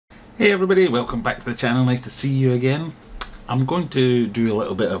Hey everybody, welcome back to the channel, nice to see you again. I'm going to do a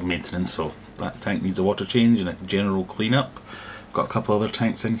little bit of maintenance, so that tank needs a water change and a general clean up. Got a couple other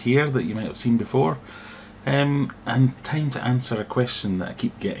tanks in here that you might have seen before. And time to answer a question that I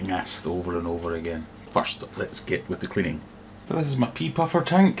keep getting asked over and over again. First, let's get with the cleaning. So this is my pea puffer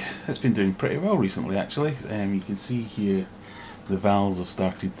tank. It's been doing pretty well recently actually. You can see here the valves have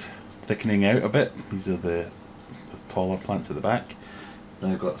started thickening out a bit. These are the taller plants at the back.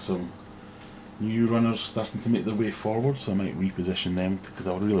 Now I've got some new runners starting to make their way forward, so I might reposition them because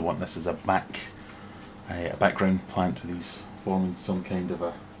I really want this as a background plant for these, forming some kind of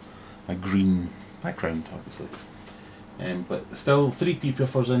a green background, obviously. But still 3 pea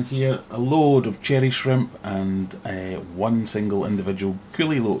puffers in here, a load of cherry shrimp, and one single individual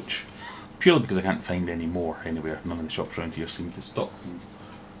coolie loach. Purely because I can't find any more anywhere. None of the shops around here seem to stock them.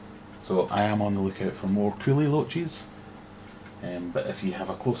 So I am on the lookout for more coolie loaches. But if you have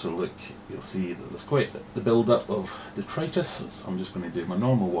a closer look, you'll see that there's quite the build-up of detritus. So I'm just going to do my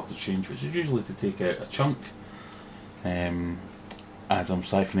normal water change, which is usually to take out a chunk as I'm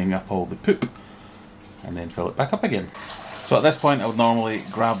siphoning up all the poop, and then fill it back up again. So at this point I would normally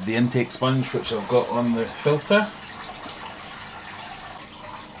grab the intake sponge, which I've got on the filter,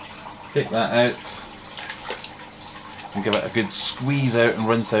 take that out and give it a good squeeze out and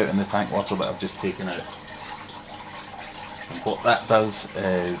rinse out in the tank water that I've just taken out. And what that does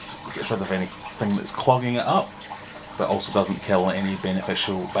is gets rid of anything that's clogging it up, but also doesn't kill any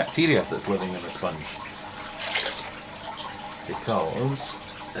beneficial bacteria that's living in the sponge. Because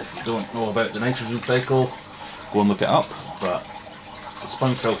if you don't know about the nitrogen cycle, go and look it up, but the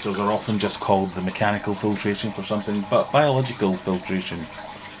sponge filters are often just called the mechanical filtration for something, but biological filtration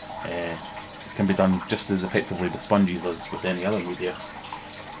can be done just as effectively with sponges as with any other media.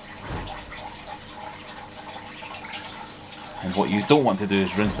 And what you don't want to do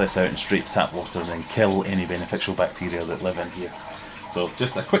is rinse this out in straight tap water and then kill any beneficial bacteria that live in here. So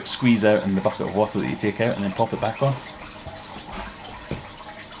just a quick squeeze out in the bucket of water that you take out and then pop it back on.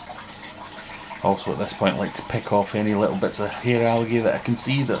 Also at this point I like to pick off any little bits of hair algae that I can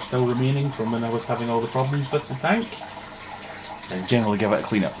see that are still remaining from when I was having all the problems with the tank, and generally give it a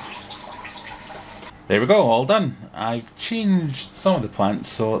clean up. There we go, all done. I've changed some of the plants,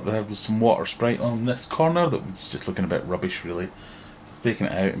 so there was some water sprite on this corner that was just looking a bit rubbish really. So I've taken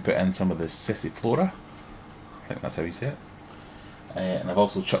it out and put in some of the Sissiflora, I think that's how you say it. And I've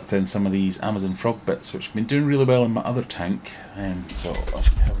also chucked in some of these Amazon frog bits, which have been doing really well in my other tank. So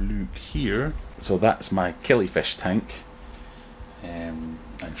if you have a look here, so that's my killifish tank and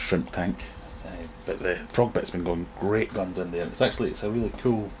shrimp tank. But the frog bit's been going great guns in there. It's a really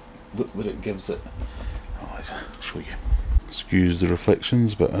cool look that it gives it. I'll show you. Excuse the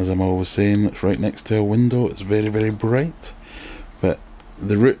reflections, but as I'm always saying, it's right next to a window. It's very, very bright. But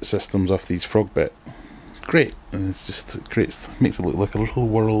the root systems of these frog bit, great, and it's just makes it look like a little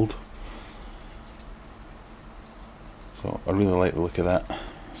world. So I really like the look of that.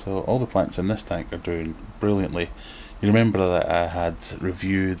 So all the plants in this tank are doing brilliantly. You remember that I had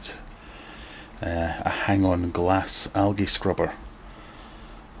reviewed a hang-on glass algae scrubber.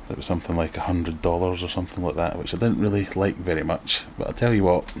 It was something like $100 or something like that, which I didn't really like very much. But I tell you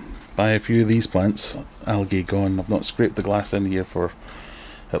what, buy a few of these plants, algae gone. I've not scraped the glass in here for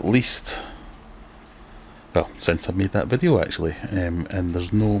at least, well, since I made that video actually, and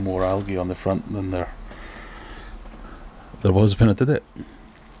there's no more algae on the front than there was when I did it.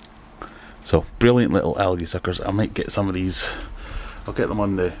 So brilliant little algae suckers. I might get some of these. I'll get them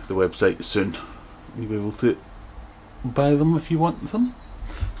on the website soon. You'll be able to buy them if you want them.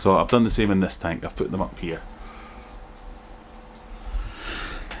 So I've done the same in this tank. I've put them up here,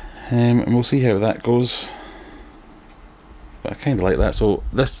 and we'll see how that goes. But I kind of like that. So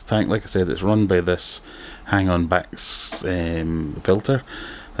this tank, like I said, it's run by this hang-on backs filter.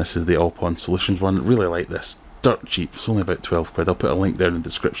 This is the All Pond Solutions one. Really like this. Dirt cheap. It's only about 12 quid. I'll put a link down in the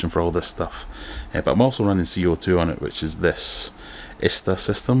description for all this stuff. But I'm also running CO2 on it, which is this ISTA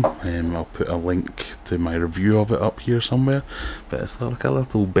system. I'll put a link to my review of it up here somewhere. But it's like a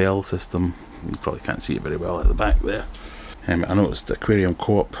little bell system. You probably can't see it very well at the back there. I noticed Aquarium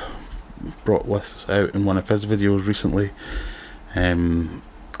Co-op brought this out in one of his videos recently.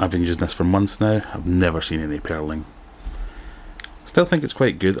 I've been using this for months now. I've never seen any pearling. Still think it's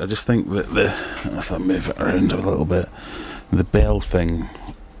quite good. I just think that if I move it around a little bit, the bell thing,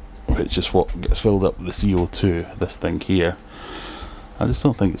 which is what gets filled up with the CO2, this thing here, I just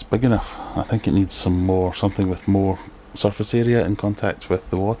don't think it's big enough. I think it needs something with more surface area in contact with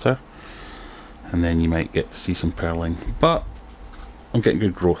the water, and then you might get to see some pearling. But I'm getting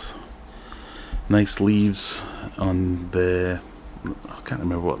good growth. Nice leaves on the I can't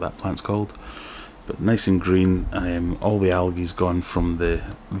remember what that plant's called, but nice and green. All the algae's gone from the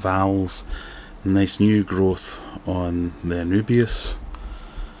valves. Nice new growth on the Anubias.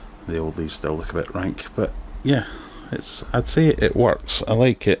 The old leaves still look a bit rank, but yeah, I'd say it works. I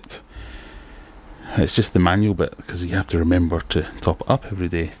like it. It's just the manual bit, because you have to remember to top it up every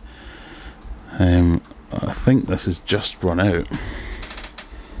day. I think this has just run out.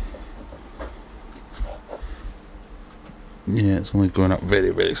 Yeah, it's only going up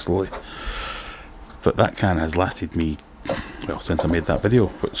very, very slowly. But that can has lasted me, well, since I made that video,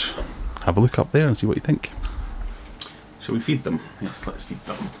 which, have a look up there and see what you think. Shall we feed them? Yes, let's feed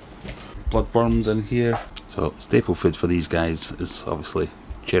them. Bloodworms in here. So, staple food for these guys is obviously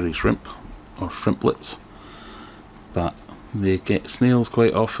cherry shrimp, or shrimplets. But they get snails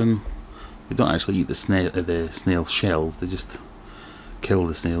quite often. They don't actually eat the snail shells, they just kill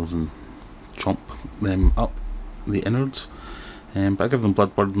the snails and chomp them up, the innards. But I give them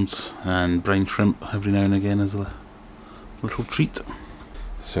bloodworms and brine shrimp every now and again as a little treat.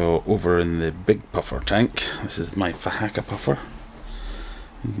 So over in the big puffer tank, this is my Fahaka puffer.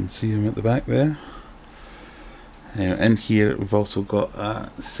 You can see him at the back there. In here we've also got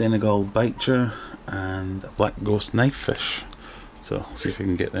a Senegal bicher and a black ghost knifefish. So see if we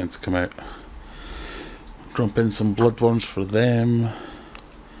can get them to come out. Drop in some bloodworms for them,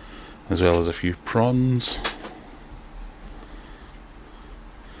 as well as a few prawns.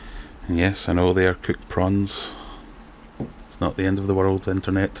 And yes, I know they are cooked prawns. It's not the end of the world,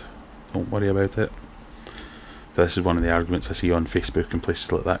 internet. Don't worry about it. But this is one of the arguments I see on Facebook and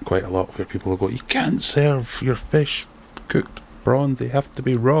places like that quite a lot, where people will go, you can't serve your fish cooked prawns, they have to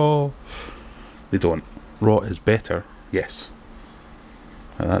be raw. They don't. Raw is better, yes.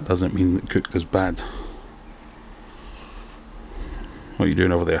 But that doesn't mean that cooked is bad. What are you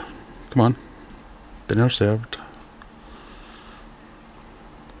doing over there? Come on. Dinner served.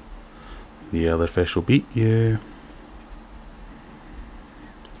 The other fish will beat you.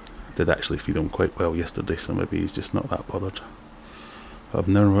 I did actually feed him quite well yesterday, so maybe he's just not that bothered. But I've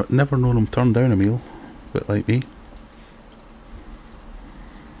never known him turn down a meal, a bit like me.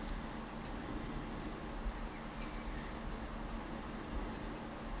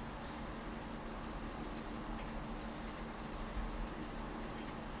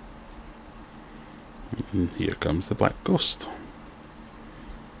 And here comes the black ghost.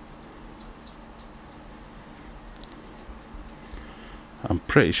 I'm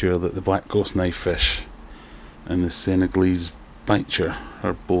pretty sure that the black ghost knifefish and the Senegalese bicher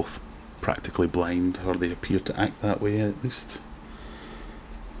are both practically blind, or they appear to act that way at least.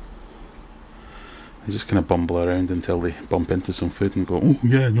 They just kind of bumble around until they bump into some food and go, oh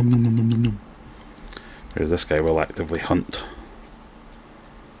yeah, yum yum yum yum yum. Whereas this guy will actively hunt.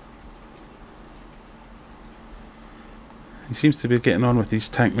 He seems to be getting on with these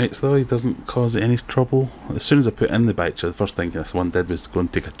tank mates though, he doesn't cause any trouble. As soon as I put in the bicher, the first thing this one did was go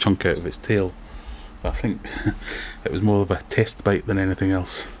and take a chunk out of its tail. But I think it was more of a test bite than anything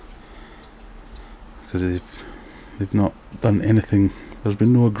else. Because they've not done anything, there's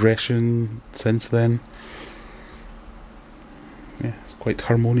been no aggression since then. Yeah, it's quite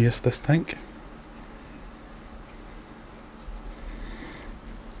harmonious, this tank.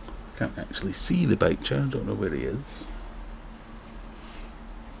 Can't actually see the bicher, don't know where he is.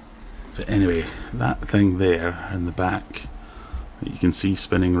 But anyway, that thing there in the back that you can see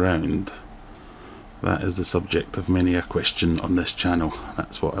spinning round, that is the subject of many a question on this channel.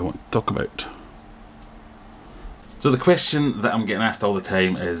 That's what I want to talk about. So the question that I'm getting asked all the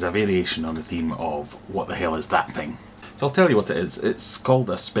time is a variation on the theme of what the hell is that thing? So I'll tell you what it is. It's called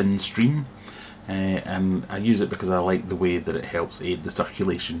a spin stream. And I use it because I like the way that it helps aid the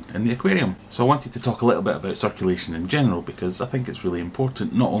circulation in the aquarium. So I wanted to talk a little bit about circulation in general, because I think it's really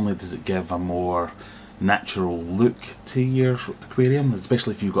important. Not only does it give a more natural look to your aquarium,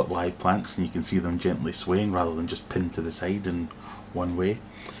 especially if you've got live plants and you can see them gently swaying rather than just pinned to the side in one way.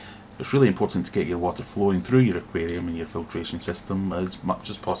 It's really important to get your water flowing through your aquarium and your filtration system as much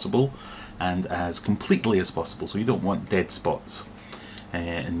as possible and as completely as possible, so you don't want dead spots.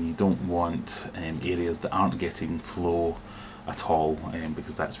 And you don't want areas that aren't getting flow at all,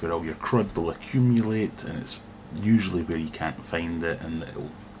 because that's where all your crud will accumulate, and it's usually where you can't find it and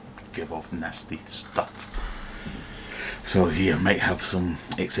it'll give off nasty stuff. So here might have some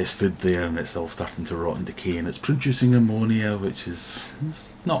excess food there and it's all starting to rot and decay and it's producing ammonia, which is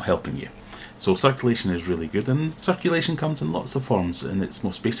not helping you. So circulation is really good, and circulation comes in lots of forms. In its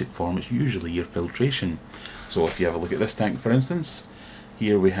most basic form, it's usually your filtration. So if you have a look at this tank, for instance,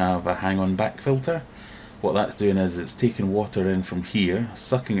 here we have a hang-on back filter. What that's doing is it's taking water in from here,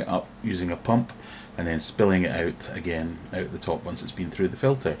 sucking it up using a pump, and then spilling it out again out the top once it's been through the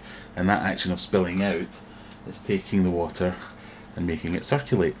filter. And that action of spilling out is taking the water and making it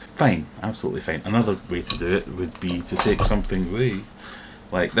circulate. Fine, absolutely fine. Another way to do it would be to take something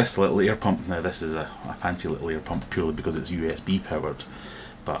like this little air pump. Now this is a fancy little air pump purely because it's USB powered,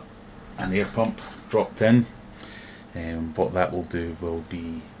 but an air pump dropped in, and what that will do will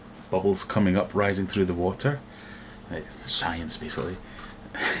be bubbles coming up, rising through the water. It's science basically.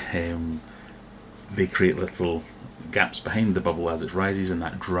 They create little gaps behind the bubble as it rises, and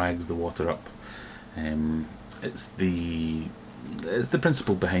that drags the water up. It's the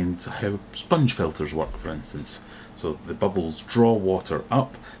principle behind how sponge filters work, for instance. So the bubbles draw water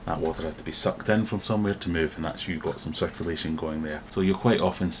up, that water has to be sucked in from somewhere to move, and that's you've got some circulation going there. So you'll quite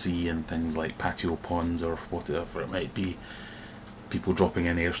often see in things like patio ponds or whatever it might be, people dropping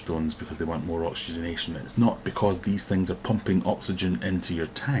in air stones because they want more oxygenation. It's not because these things are pumping oxygen into your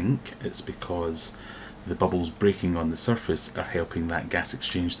tank, it's because the bubbles breaking on the surface are helping that gas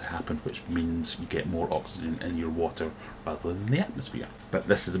exchange to happen, which means you get more oxygen in your water rather than the atmosphere. But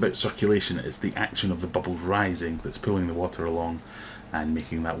this is about circulation. It's the action of the bubbles rising that's pulling the water along and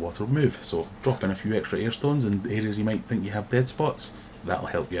making that water move. So drop in a few extra air stones in areas you might think you have dead spots. That'll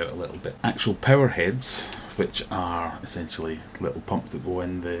help you out a little bit. Actual power heads, which are essentially little pumps that go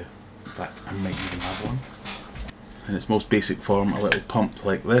in in fact I might even have one. In its most basic form, a little pump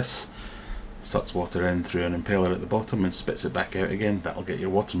like this sucks water in through an impeller at the bottom and spits it back out again. That'll get your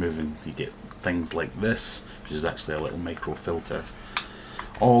water moving. You get things like this, which is actually a little micro filter,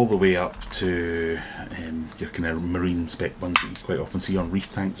 all the way up to your kind of marine spec ones that you quite often see on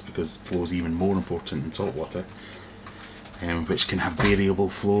reef tanks, because flow is even more important in salt water, which can have variable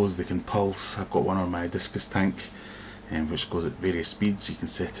flows. They can pulse. I've got one on my discus tank which goes at various speeds. You can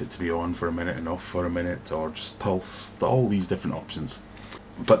set it to be on for a minute and off for a minute, or just pulse, all these different options.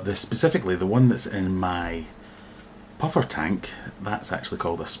 But specifically the one that's in my puffer tank, that's actually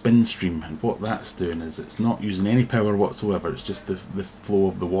called a spin stream, and what that's doing is it's not using any power whatsoever. It's just the flow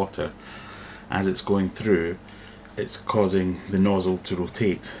of the water as it's going through. It's causing the nozzle to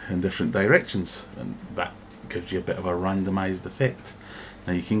rotate in different directions, and that gives you a bit of a randomized effect.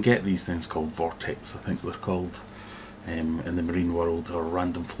 Now you can get these things called vortex, I think they're called, in the marine world, or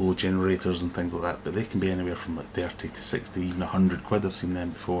random flow generators and things like that, but they can be anywhere from like 30 to 60, even 100 quid. I've seen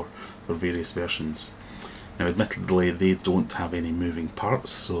them before for various versions. Now admittedly they don't have any moving parts,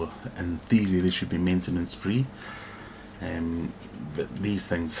 so in theory they should be maintenance free, but these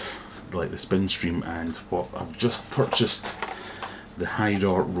things like the spin stream and what I've just purchased, the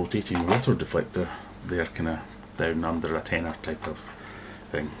Hydor rotating water deflector, they're kind of down under a tenner type of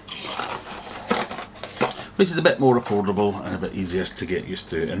thing, which is a bit more affordable and a bit easier to get used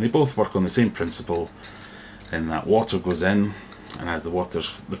to. And they both work on the same principle, in that water goes in, and as the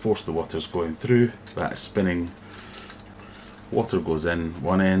force of the water is going through, that is spinning. Water goes in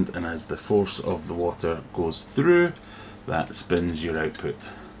one end, and as the force of the water goes through, that spins your output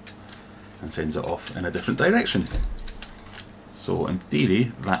and sends it off in a different direction. So in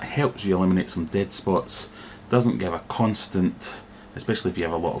theory that helps you eliminate some dead spots. Doesn't give a constant, especially if you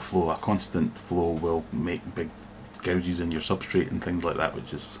have a lot of flow, a constant flow will make big gouges in your substrate and things like that,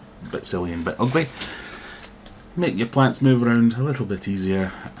 which is a bit silly and a bit ugly. Make your plants move around a little bit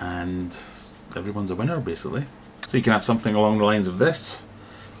easier, and everyone's a winner basically. So you can have something along the lines of this,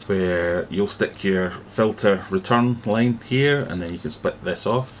 where you'll stick your filter return line here, and then you can split this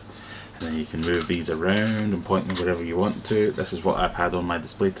off, and then you can move these around and point them wherever you want to. This is what I've had on my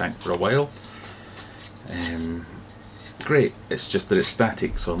display tank for a while. Great, it's just that it's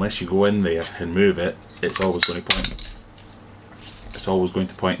static, so unless you go in there and move it, it's always going to point. It's always going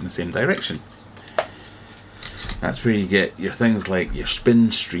to point in the same direction. That's where you get your things like your spin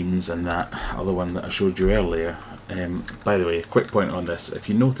streams and that other one that I showed you earlier. By the way, a quick point on this: if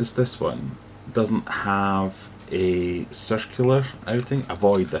you notice this one doesn't have a circular outing,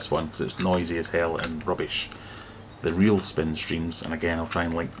 avoid this one because it's noisy as hell and rubbish. The real spin streams, and again I'll try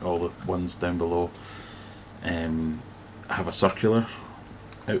and link all the ones down below, have a circular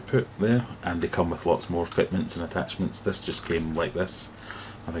output there, and they come with lots more fitments and attachments. This just came like this.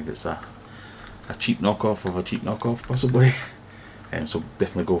 I think it's a cheap knockoff of a cheap knockoff possibly. So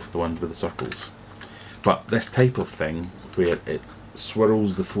definitely go for the ones with the circles. But this type of thing where it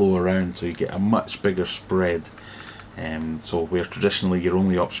swirls the flow around so you get a much bigger spread, so where traditionally your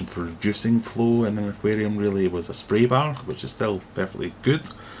only option for reducing flow in an aquarium really was a spray bar, which is still perfectly good,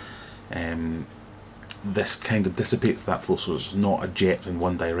 this kind of dissipates that flow, so it's not a jet in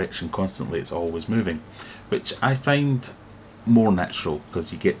one direction constantly, it's always moving, which I find more natural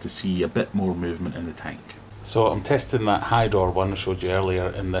because you get to see a bit more movement in the tank. So I'm testing that high door one I showed you earlier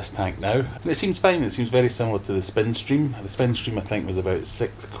in this tank now, and it seems fine. It seems very similar to the spin stream. The spin stream I think was about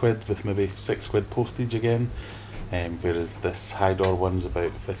 £6 with maybe £6 postage again, whereas this high door one's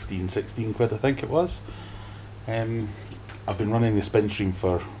about 15-16 I think it was. I've been running the spin stream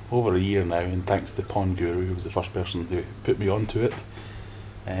for over a year now, and thanks to Pond Guru, who was the first person to put me onto it,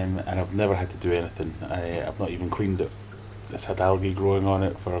 and I've never had to do anything. I've not even cleaned it. It's had algae growing on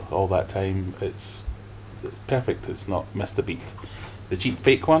it for all that time. It's perfect. It's not missed a beat. The cheap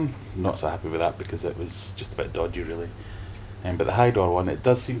fake one, not so happy with that because it was just a bit dodgy really. But the high door one, it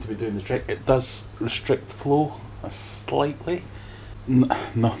does seem to be doing the trick. It does restrict flow slightly.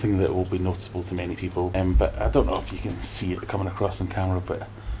 Nothing that will be noticeable to many people, but I don't know if you can see it coming across on camera, but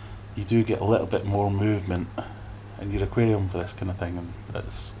you do get a little bit more movement in your aquarium for this kind of thing, and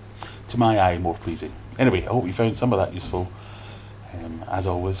that's, to my eye, more pleasing. Anyway, I hope you found some of that useful. As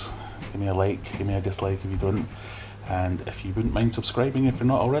always, give me a like, give me a dislike if you don't, and if you wouldn't mind subscribing if you're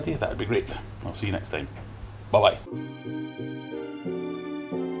not already, that'd be great. I'll see you next time. Bye bye.